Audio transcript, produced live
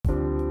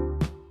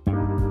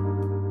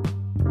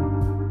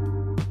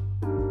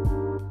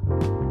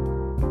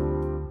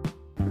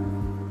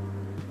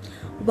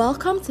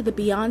Welcome to the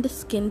Beyond the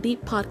Skin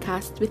Deep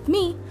podcast with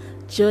me,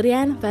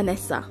 Julian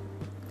Vanessa.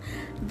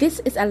 This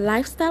is a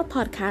lifestyle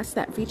podcast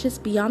that reaches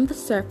beyond the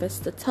surface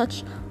to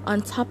touch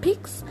on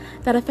topics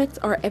that affect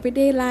our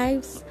everyday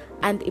lives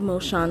and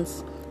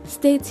emotions.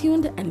 Stay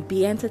tuned and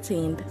be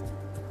entertained.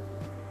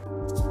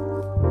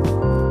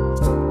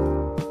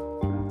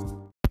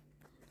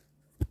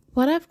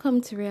 What I've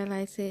come to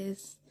realize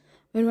is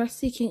when we're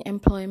seeking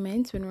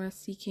employment, when we're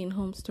seeking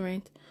homes to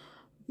rent,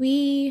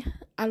 we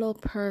allow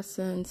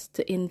persons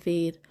to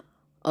invade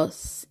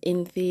us,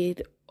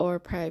 invade our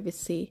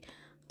privacy,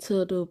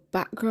 to do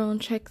background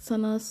checks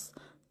on us,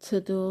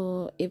 to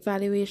do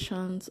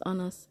evaluations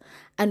on us,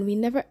 and we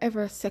never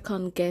ever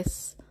second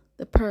guess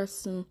the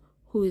person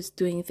who is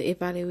doing the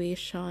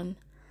evaluation.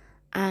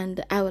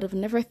 And I would have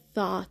never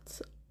thought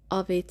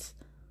of it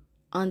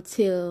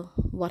until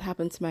what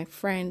happened to my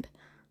friend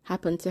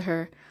happened to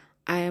her.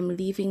 I am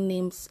leaving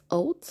names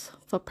out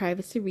for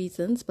privacy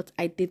reasons, but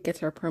I did get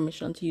her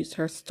permission to use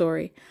her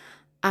story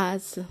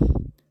as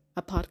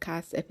a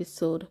podcast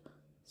episode.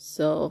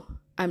 So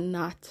I'm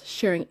not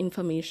sharing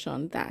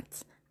information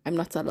that I'm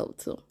not allowed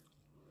to.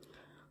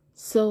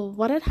 So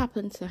what had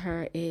happened to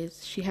her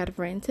is she had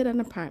rented an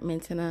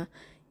apartment in a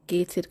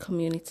gated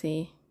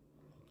community,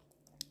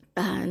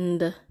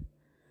 and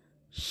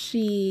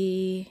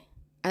she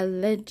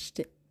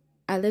allegedly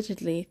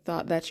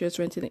thought that she was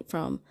renting it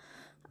from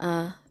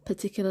a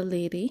particular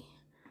lady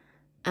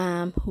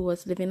who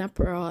was living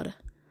abroad,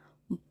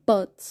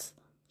 but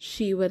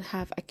she would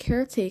have a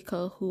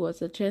caretaker who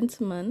was a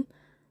gentleman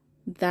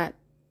that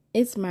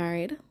is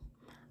married.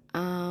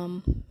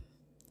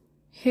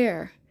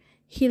 Here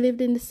he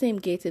lived in the same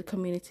gated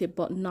community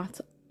but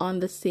not on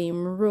the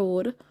same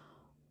road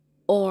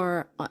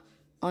or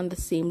on the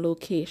same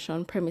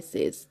location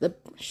premises.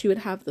 She would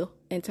have the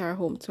entire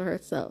home to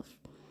herself.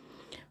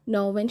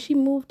 Now, when she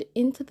moved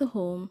into the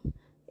home,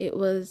 it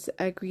was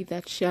agreed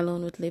that she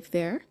alone would live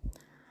there,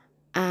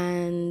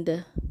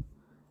 and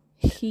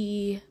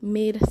he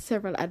made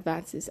several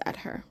advances at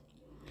her.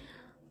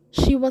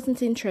 She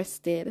wasn't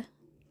interested,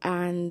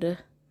 and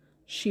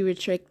she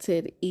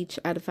rejected each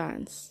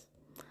advance.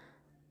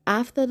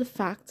 After the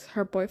fact,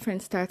 her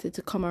boyfriend started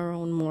to come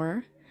around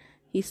more.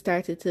 He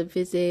started to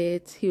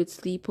visit. He would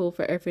sleep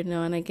over every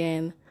now and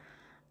again,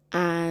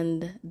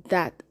 and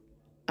that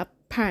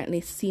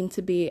apparently seemed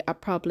to be a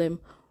problem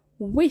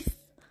with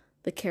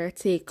the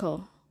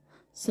caretaker.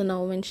 So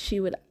now when she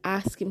would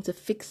ask him to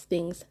fix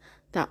things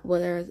that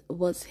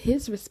was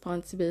his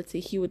responsibility,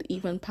 he would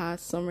even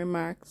pass some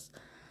remarks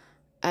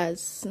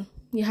as,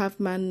 "You have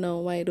man now,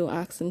 why don't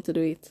ask him to do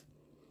it?"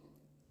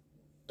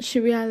 She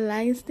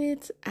realized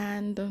it,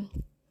 and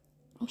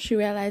she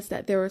realized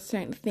that there were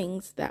certain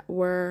things that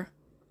were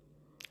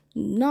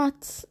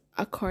not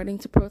according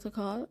to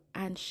protocol,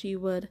 and she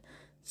would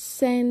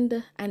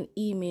send an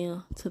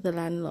email to the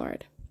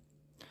landlord.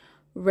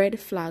 Red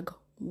flag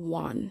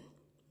 1.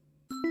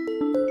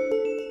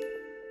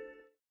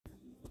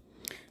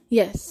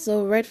 Yes,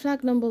 so red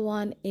flag number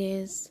 1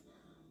 is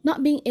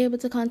not being able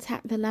to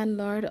contact the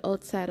landlord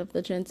outside of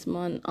the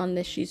gentleman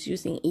unless she's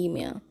using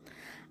email.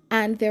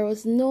 And there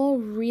was no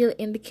real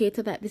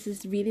indicator that this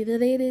is really the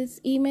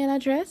lady's email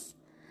address.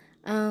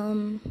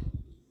 The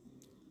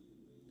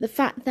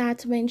fact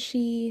that when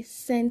she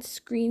sent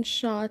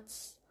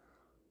screenshots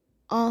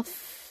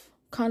of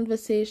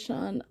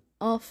conversation,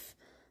 of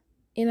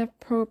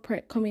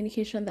inappropriate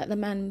communication that the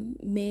man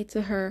made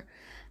to her,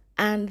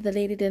 and the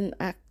lady didn't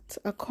act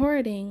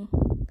according,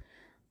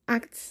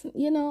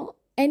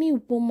 any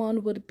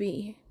woman would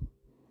be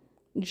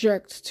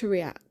jerked to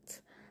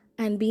react.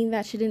 And being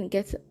that she didn't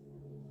get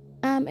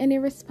any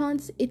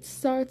response, it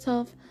sort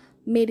of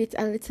made it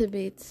a little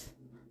bit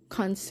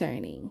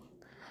concerning.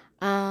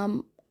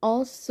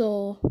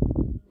 Also,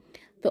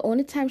 the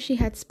only time she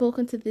had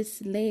spoken to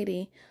this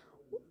lady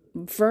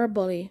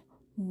verbally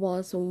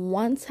was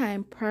one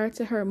time prior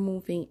to her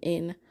moving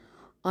in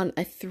on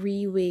a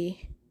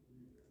 3-way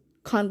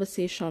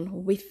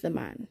conversation with the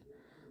man.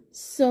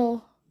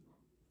 So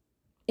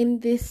in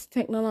this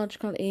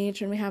technological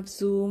age, when we have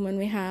Zoom and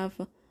we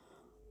have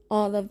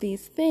all of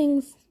these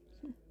things,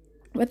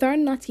 whether or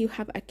not you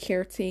have a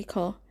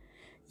caretaker,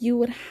 you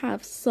would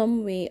have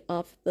some way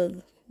of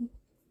the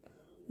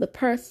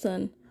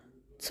person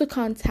to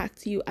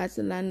contact you as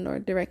a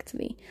landlord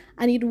directly.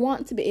 And you'd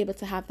want to be able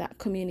to have that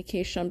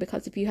communication,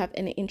 because if you have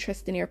any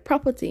interest in your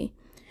property,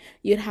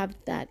 you'd have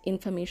that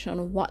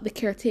information. What the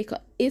caretaker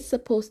is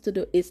supposed to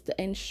do is to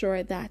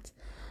ensure that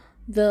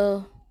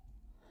the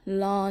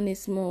lawn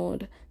is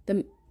mowed,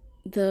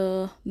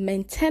 the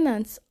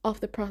maintenance of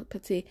the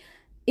property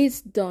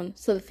is done,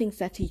 so the things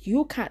that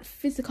you can't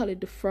physically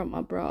do from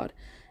abroad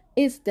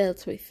is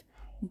dealt with,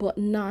 but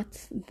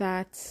not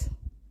that,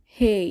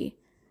 hey,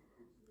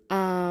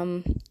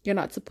 you're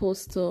not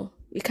supposed to,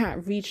 you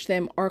can't reach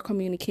them or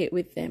communicate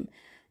with them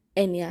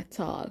any at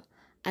all.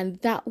 And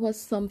that was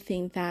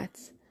something that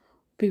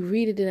we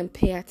really didn't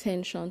pay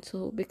attention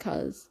to,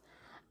 because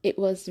it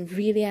was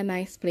really a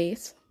nice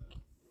place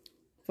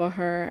for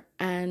her.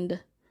 And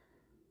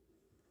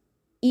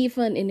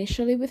even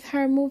initially with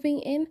her moving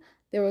in,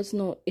 there was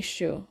no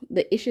issue.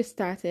 The issue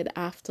started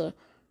after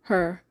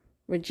her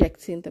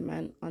rejecting the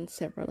man on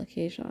several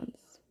occasions.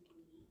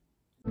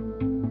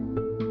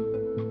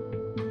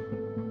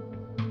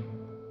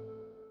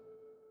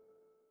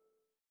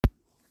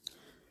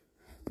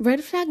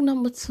 Red flag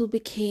number 2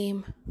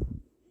 became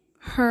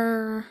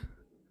her,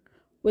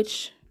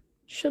 which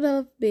should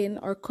have been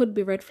or could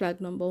be red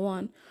flag number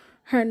 1,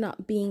 her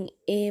not being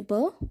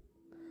able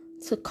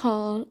to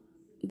call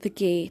the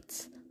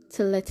gate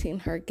to let in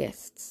her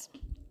guests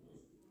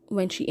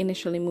when she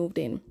initially moved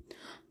in.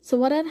 So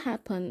what had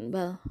happened,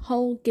 well,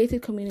 how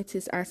gated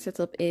communities are set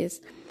up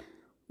is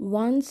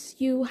once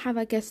you have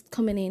a guest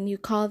coming in, you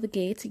call the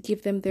gate,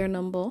 give them their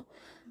number.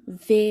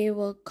 They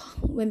will,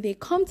 when they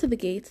come to the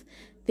gate,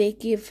 they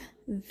give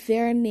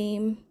their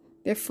name,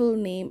 their full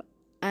name,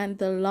 and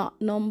the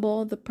lot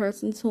number, the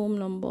person's home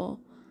number,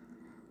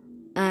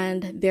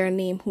 and their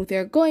name, who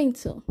they're going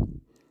to.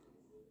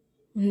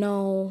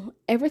 No,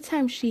 every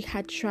time she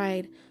had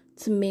tried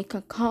to make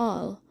a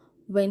call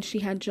when she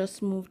had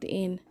just moved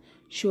in,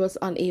 she was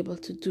unable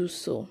to do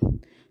so.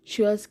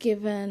 She was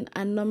given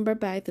a number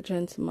by the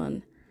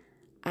gentleman,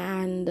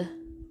 and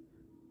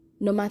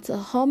no matter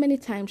how many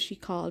times she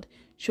called,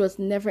 she was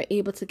never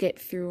able to get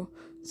through.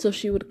 So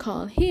she would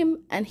call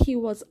him, and he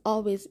was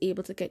always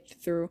able to get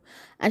through.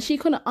 And she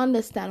couldn't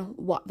understand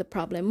what the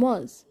problem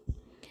was.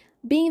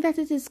 Being that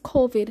it is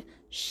COVID,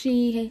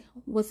 she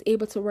was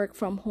able to work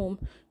from home.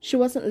 She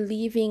wasn't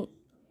leaving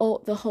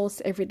out the house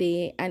every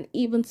day, and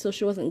even so,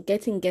 she wasn't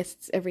getting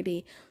guests every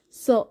day.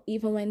 So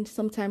even when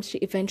sometimes she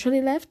eventually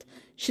left,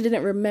 she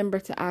didn't remember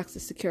to ask the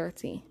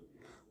security.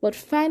 But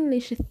finally,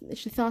 she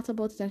thought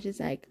about it, and she's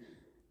like,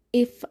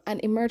 if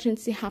an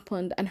emergency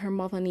happened and her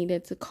mother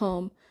needed to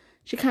come,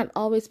 she can't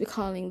always be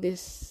calling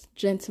this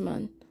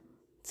gentleman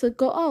to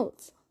go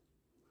out.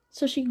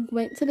 So she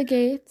went to the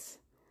gate.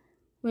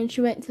 When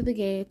she went to the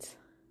gate,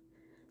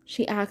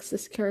 she asked the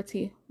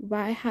security,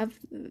 why have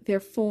their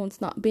phones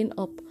not been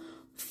up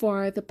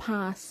for the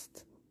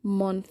past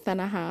month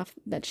and a half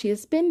that she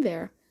has been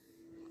there,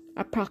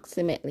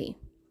 approximately.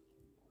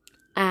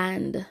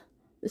 And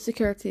the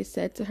security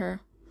said to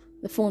her,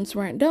 the phones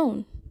weren't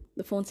down.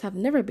 The phones have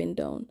never been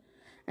down.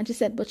 And she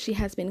said, but she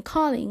has been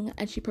calling,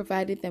 and she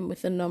provided them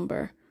with the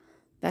number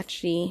that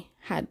she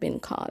had been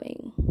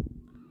calling.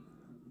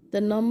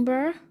 The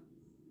number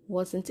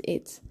wasn't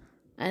it.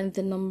 And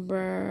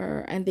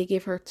they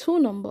gave her 2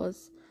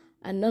 numbers,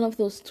 and none of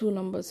those 2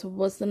 numbers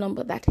was the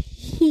number that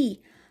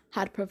he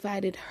had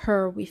provided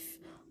her with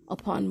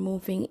upon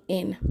moving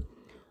in,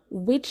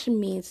 which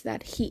means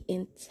that he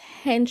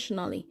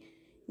intentionally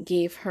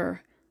gave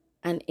her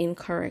an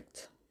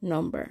incorrect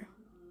number.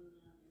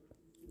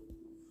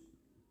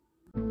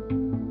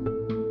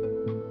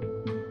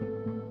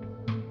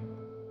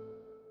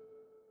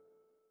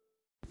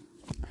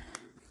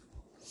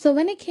 So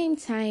when it came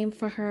time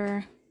for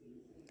her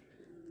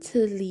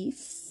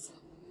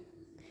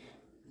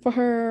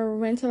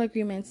rental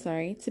agreement,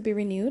 to be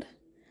renewed,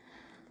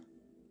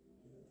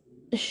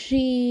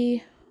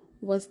 she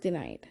was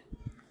denied.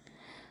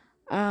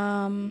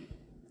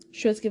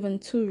 She was given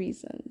 2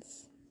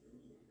 reasons.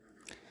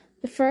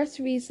 The first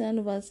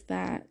reason was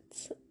that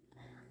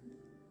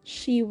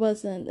she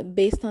wasn't,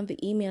 based on the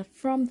email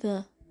from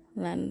the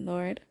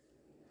landlord,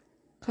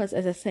 because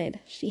as I said,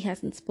 she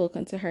hasn't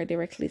spoken to her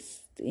directly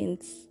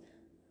since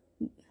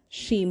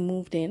she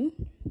moved in,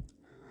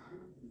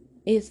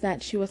 is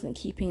that she wasn't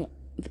keeping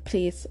the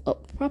place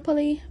up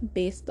properly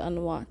based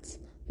on what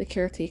the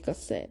caretaker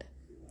said.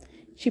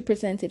 She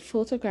presented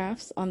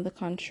photographs on the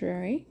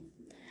contrary.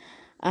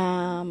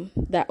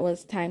 That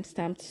was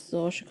time-stamped,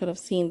 so she could have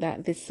seen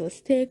that this was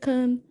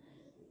taken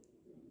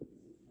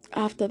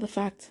after the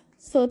fact.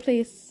 So the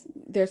place,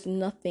 there's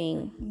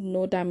nothing,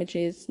 no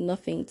damages,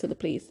 nothing to the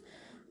place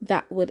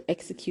that would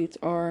execute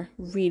or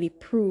really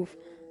prove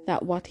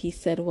that what he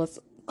said was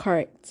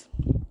correct.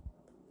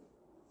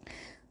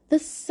 The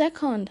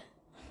second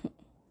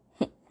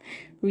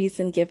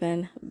reason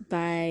given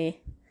by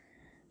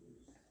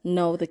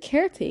the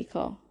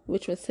caretaker,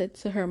 which was said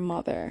to her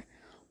mother,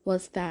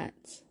 was that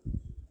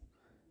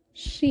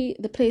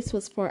the place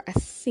was for a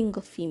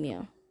single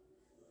female.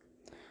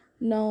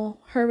 No,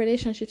 her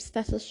relationship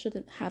status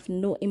shouldn't have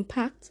no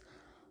impact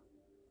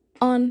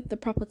on the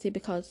property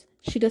because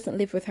she doesn't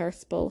live with her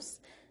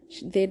spouse.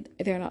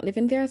 They're not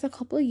living there as a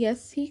couple.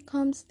 Yes, he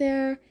comes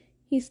there,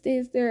 he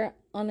stays there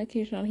on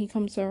occasion, he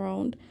comes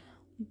around,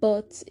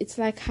 but it's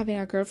like having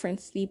a girlfriend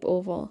sleep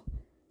over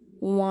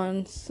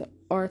once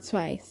or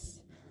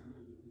twice.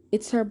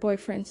 It's her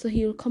boyfriend, so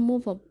he'll come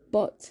over,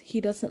 but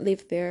he doesn't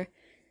live there.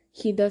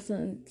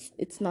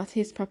 It's not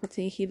his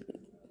property.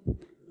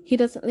 He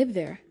doesn't live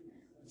there.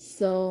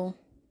 So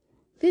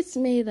this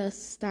made us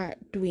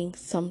start doing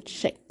some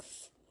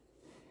checks.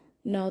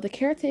 No, the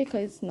caretaker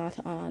is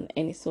not on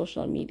any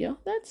social media.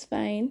 That's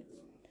fine.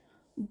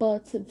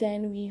 But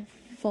then we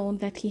found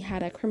that he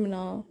had a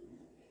criminal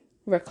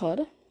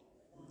record,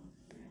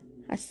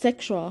 a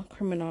sexual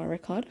criminal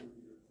record.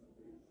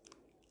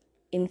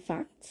 In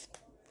fact,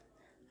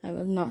 I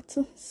will not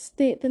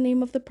state the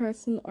name of the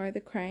person or the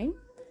crime,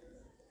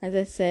 as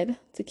I said,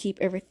 to keep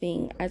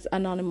everything as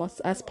anonymous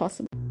as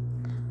possible.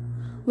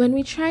 When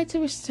we tried to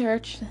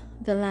research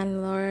the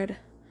landlord,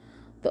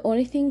 the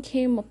only thing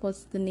came up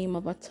was the name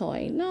of a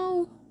toy.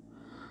 No,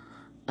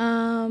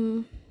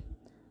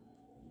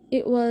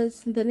 it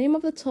was the name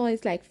of the toy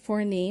is like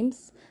 4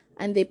 names,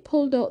 and they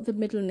pulled out the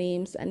middle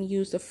names and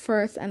used the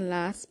first and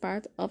last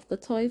part of the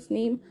toy's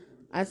name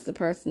as the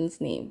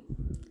person's name,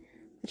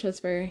 which was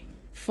very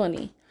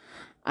funny.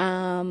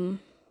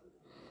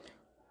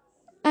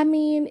 I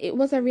mean, it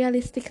was a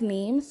realistic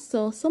name,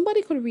 so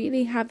somebody could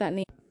really have that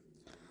name.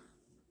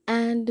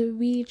 And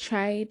we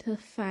tried to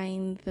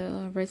find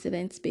the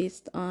residence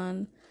based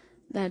on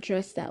the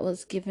address that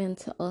was given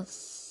to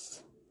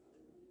us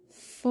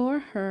for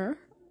her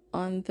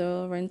on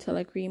the rental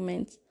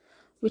agreement,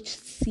 which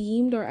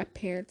seemed or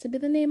appeared to be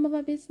the name of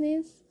a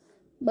business.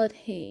 But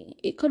hey,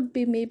 it could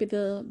be maybe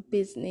the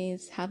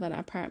business have an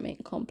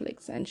apartment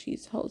complex and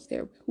she's housed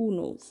there. Who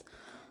knows?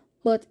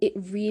 But it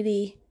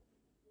really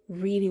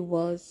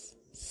was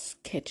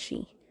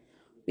sketchy.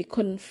 We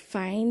couldn't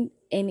find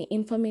any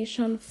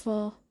information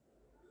for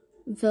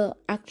the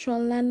actual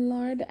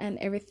landlord, and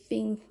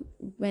everything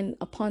when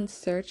upon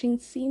searching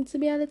seemed to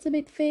be a little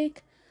bit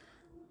fake,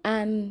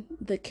 and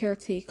the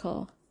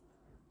caretaker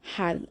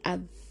had a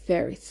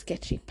very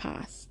sketchy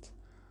past.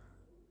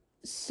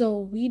 So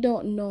we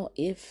don't know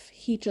if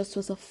he just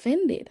was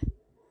offended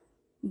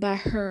by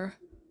her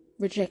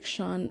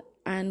rejection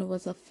and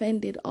was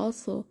offended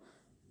also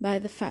by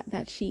the fact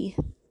that she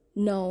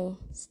now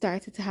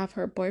started to have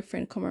her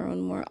boyfriend come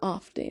around more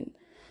often,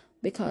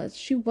 because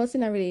she was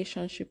in a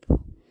relationship,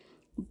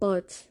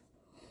 but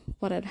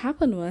what had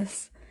happened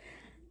was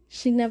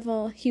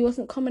he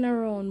wasn't coming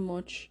around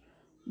much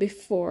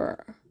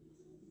before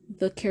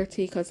the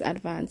caretaker's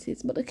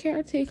advances, but the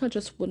caretaker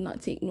just would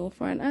not take no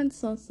for an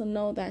answer. So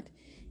now that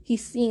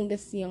he's seeing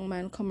this young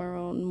man come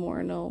around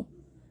more now,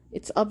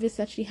 it's obvious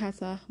that she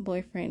has a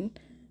boyfriend.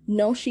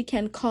 Now she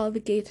can call the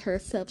gate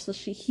herself, so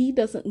he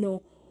doesn't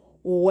know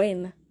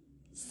when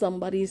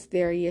somebody's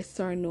there, yes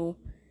or no.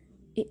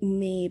 It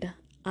made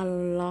a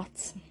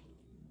lot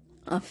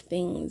of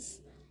things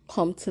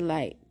come to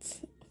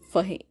light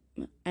for him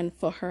and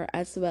for her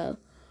as well.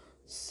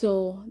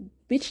 So,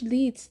 which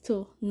leads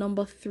to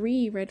number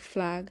 3 red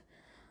flag.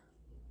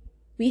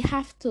 We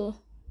have to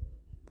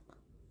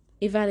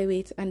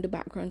evaluate and do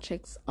background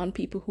checks on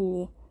people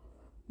who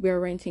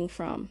we're renting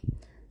from.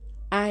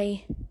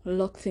 I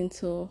looked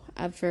into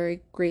a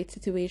very great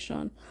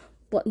situation,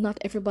 but not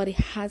everybody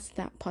has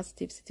that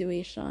positive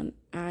situation,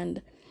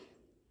 and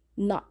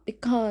not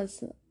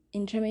because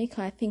in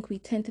Jamaica, I think we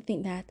tend to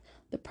think that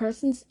the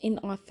persons in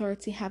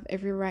authority have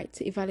every right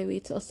to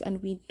evaluate us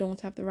and we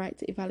don't have the right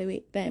to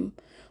evaluate them.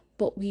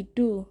 But we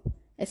do,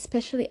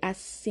 especially as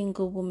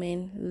single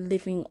women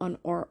living on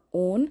our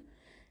own.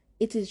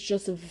 It is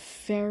just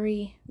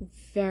very,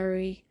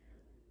 very,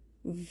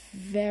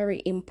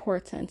 very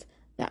important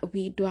that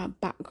we do a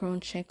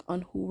background check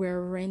on who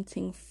we're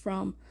renting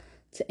from,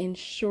 to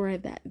ensure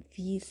that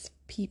these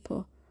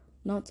people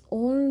not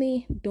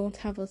only don't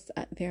have us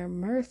at their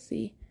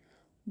mercy,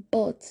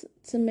 but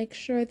to make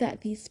sure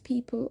that these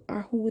people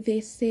are who they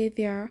say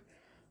they are.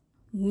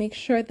 Make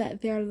sure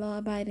that they're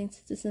law-abiding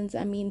citizens.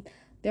 I mean,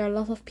 there are a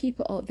lot of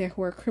people out there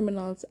who are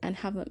criminals and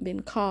haven't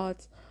been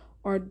caught,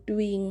 or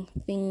doing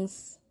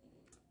things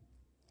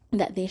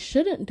that they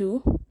shouldn't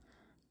do,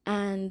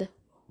 and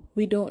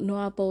we don't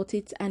know about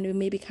it, and we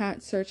maybe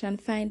can't search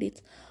and find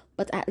it.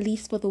 But at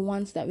least for the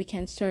ones that we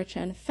can search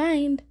and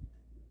find,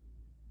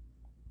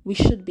 we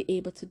should be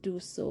able to do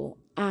so.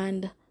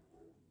 And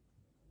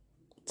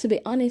to be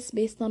honest,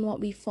 based on what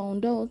we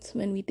found out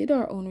when we did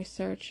our own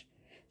research,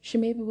 she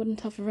maybe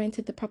wouldn't have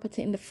rented the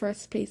property in the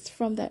first place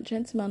from that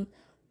gentleman,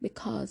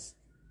 because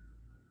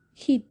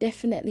he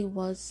definitely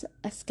was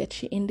a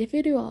sketchy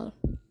individual.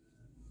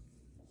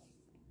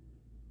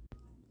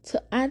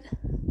 To add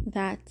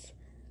that,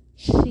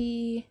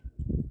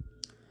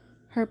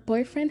 her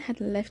boyfriend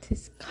had left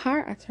his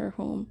car at her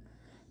home.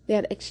 They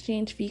had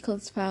exchanged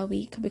vehicles for a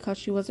week because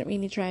she wasn't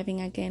really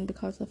driving again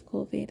because of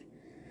COVID.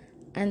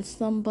 And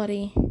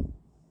somebody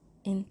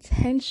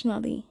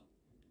intentionally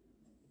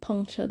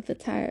punctured the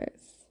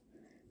tires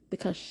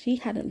because she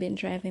hadn't been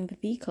driving the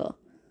vehicle.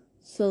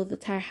 So the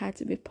tire had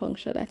to be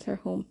punctured at her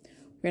home.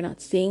 We're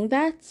not saying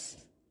that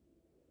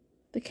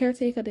the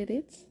caretaker did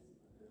it,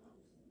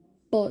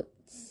 but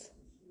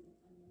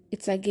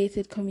it's a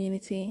gated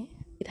community.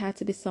 It had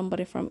to be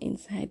somebody from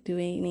inside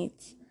doing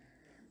it.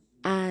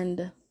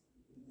 And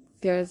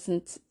there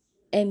isn't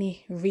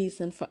any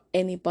reason for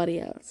anybody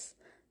else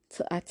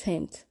to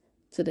attempt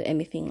to do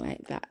anything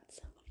like that.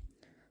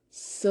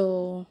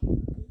 So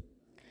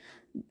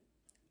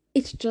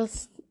it's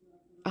just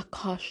a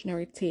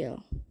cautionary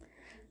tale.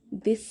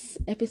 This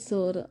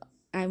episode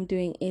I'm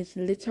doing is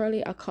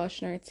literally a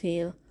cautionary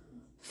tale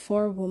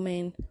for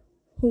women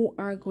who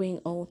are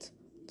going out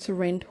to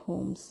rent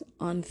homes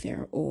on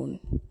their own.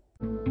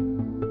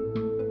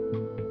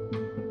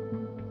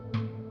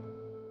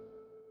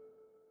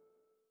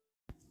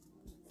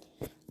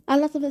 A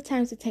lot of the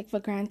times we take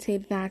for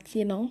granted that,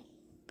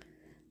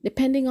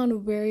 depending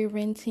on where you're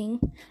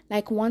renting,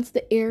 like once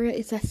the area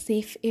is a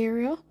safe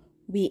area,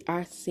 we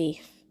are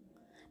safe.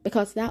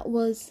 Because that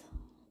was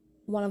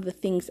one of the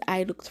things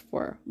I looked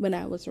for when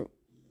I was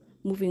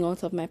moving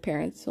out of my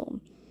parents'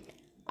 home.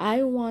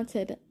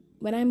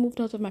 When I moved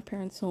out of my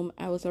parents' home,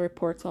 I was a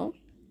reporter.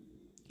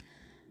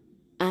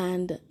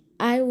 And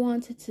I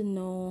wanted to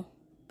know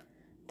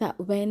that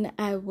when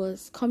I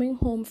was coming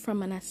home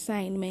from an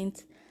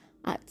assignment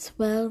at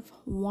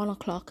 1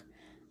 o'clock,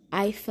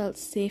 I felt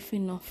safe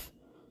enough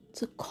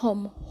to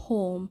come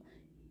home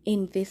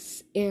in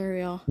this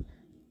area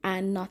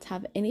and not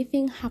have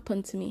anything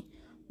happen to me,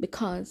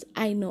 because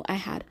I know I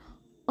had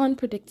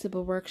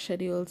unpredictable work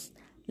schedules,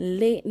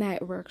 late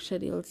night work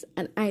schedules,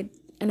 and I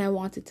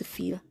wanted to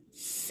feel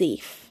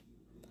safe.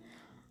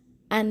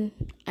 And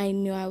I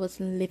knew I was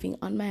living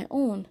on my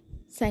own,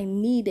 so I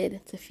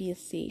needed to feel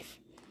safe.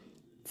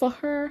 For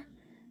her,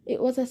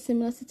 it was a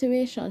similar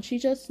situation. She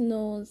just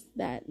knows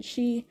that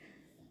she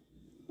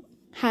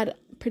had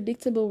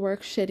unpredictable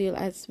work schedule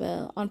as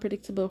well.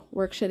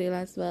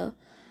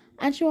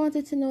 And she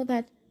wanted to know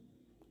that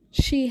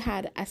she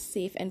had a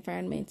safe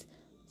environment.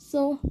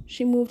 So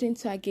she moved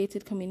into a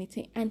gated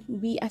community, and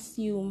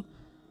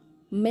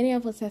many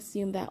of us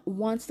assume that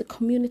once the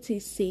community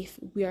is safe,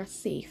 we are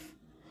safe.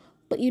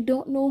 But you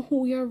don't know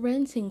who you're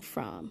renting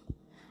from.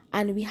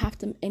 And we have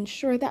to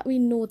ensure that we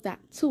know that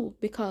too,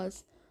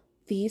 because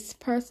these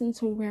persons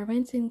who we're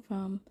renting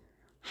from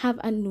have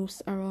a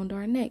noose around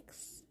our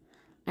necks,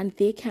 and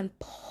they can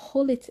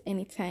pull it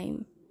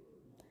anytime.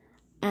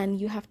 And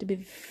you have to be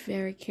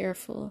very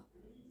careful.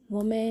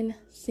 Women,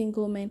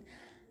 single men.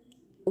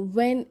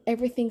 When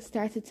everything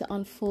started to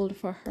unfold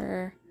for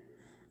her,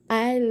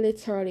 I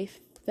literally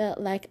felt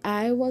like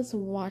I was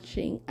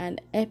watching an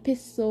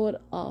episode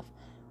of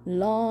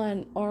Law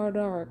and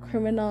Order or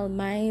Criminal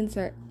Minds,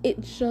 or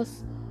it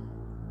just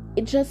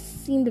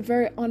seemed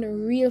very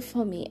unreal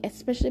for me,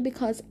 especially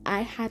because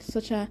I had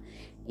such a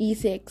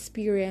easy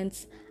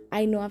experience.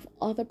 I know of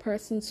other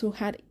persons who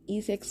had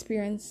easy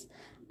experience.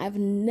 I've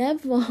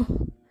never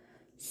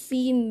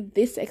seen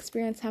this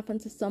experience happen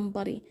to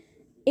somebody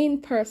in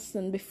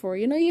person before.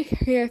 You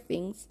hear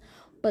things,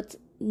 but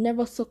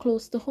never so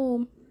close to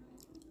home.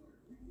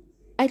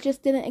 I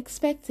just didn't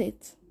expect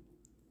it.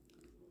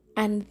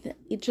 And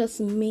it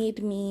just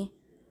made me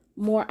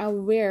more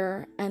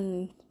aware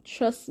and,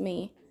 trust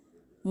me,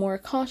 more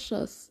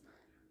cautious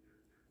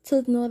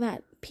to know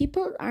that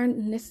people aren't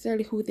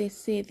necessarily who they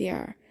say they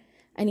are.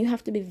 And you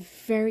have to be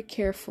very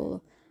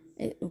careful.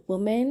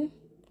 Women,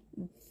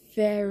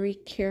 very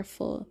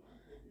careful.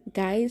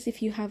 Guys,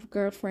 if you have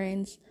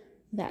girlfriends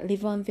that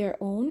live on their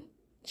own,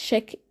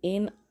 check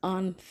in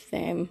on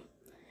them.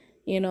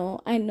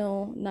 I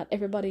know not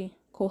everybody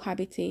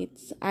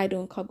cohabitates. I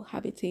don't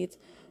cohabitate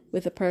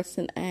with the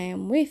person I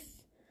am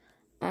with.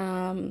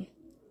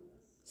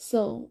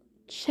 So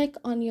check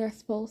on your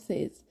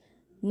spouses.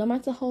 No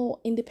matter how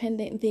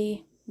independent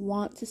they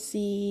want to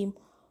seem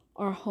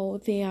or how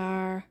they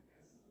are,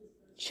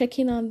 check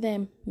in on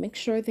them. Make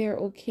sure they're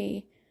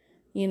okay.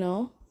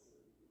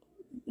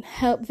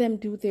 Help them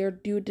do their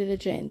due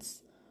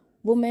diligence.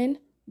 Women,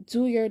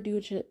 do your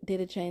due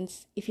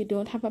diligence. If you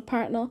don't have a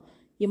partner,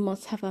 you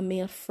must have a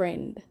male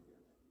friend.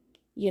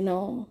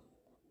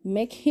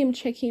 Make him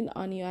check in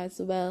on you as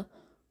well.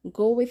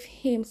 Go with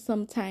him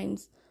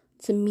sometimes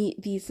to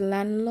meet these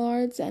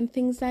landlords and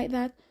things like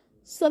that,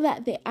 so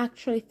that they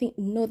actually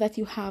know that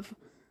you have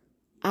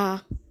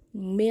a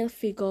male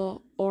figure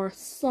or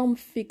some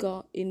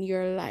figure in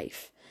your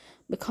life.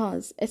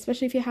 Because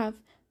especially if you have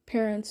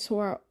parents who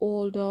are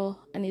older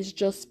and it's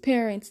just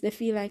parents, they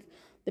feel like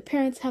the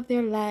parents have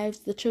their lives,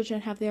 the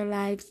children have their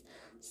lives,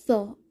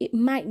 so it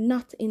might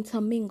not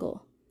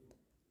intermingle.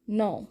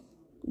 No,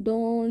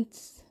 don't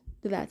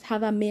do that.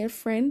 Have a male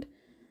friend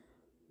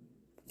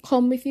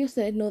come with you,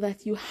 so they know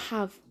that you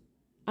have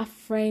a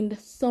friend,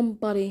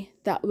 somebody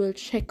that will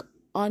check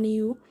on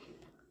you.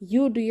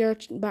 You do your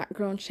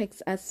background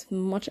checks as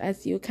much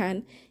as you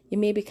can. You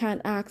maybe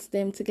can't ask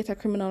them to get a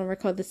criminal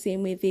record the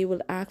same way they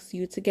will ask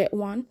you to get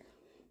one,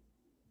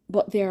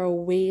 but there are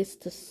ways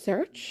to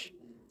search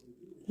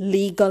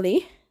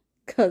legally,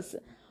 because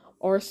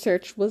our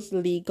search was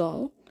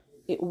legal.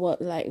 It was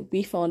like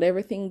we found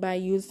everything by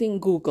using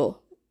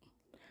Google.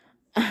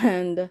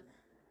 And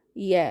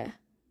yeah,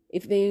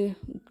 if they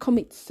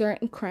commit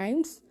certain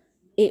crimes,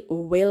 it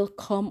will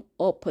come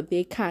up.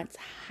 They can't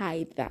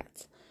hide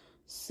that.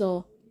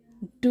 So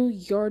do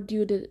your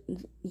due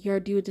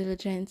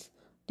diligence,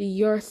 do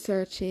your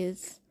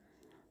searches,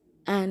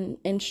 and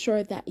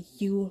ensure that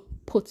you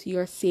put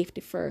your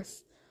safety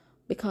first.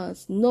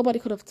 Because nobody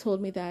could have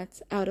told me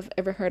that I would have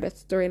ever heard a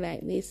story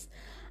like this.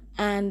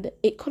 And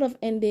it could have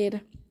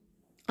ended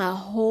a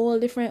whole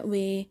different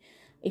way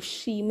if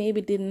she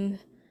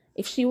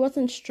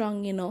wasn't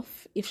strong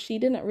enough, if she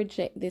didn't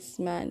reject this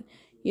man.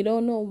 You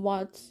don't know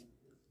what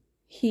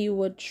he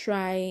would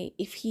try,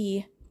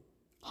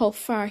 how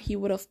far he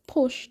would have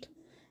pushed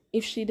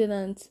if she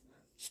didn't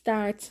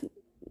start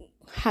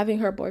having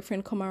her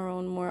boyfriend come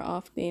around more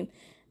often,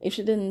 if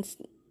she didn't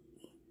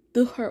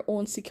do her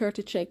own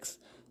security checks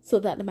so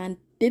that the man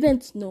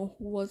didn't know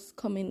who was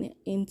coming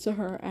into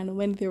her, and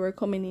when they were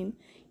coming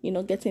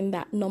in, getting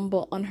that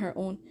number on her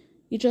own.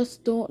 You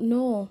just don't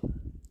know.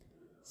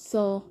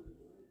 So,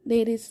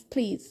 ladies,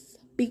 please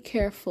be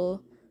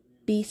careful,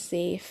 be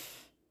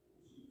safe,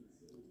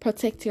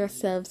 protect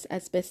yourselves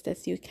as best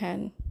as you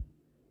can.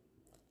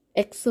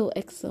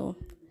 XOXO.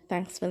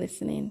 Thanks for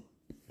listening.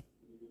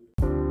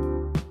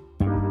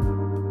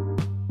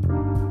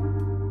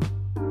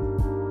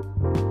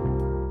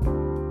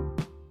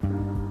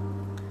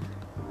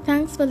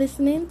 Thanks for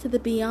listening to the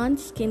Beyond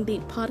Skin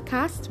Deep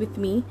podcast with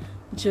me,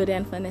 Judy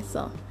and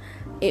Vanessa.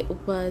 It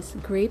was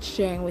great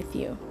sharing with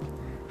you.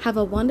 Have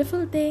a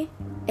wonderful day.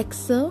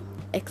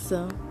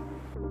 XOXO.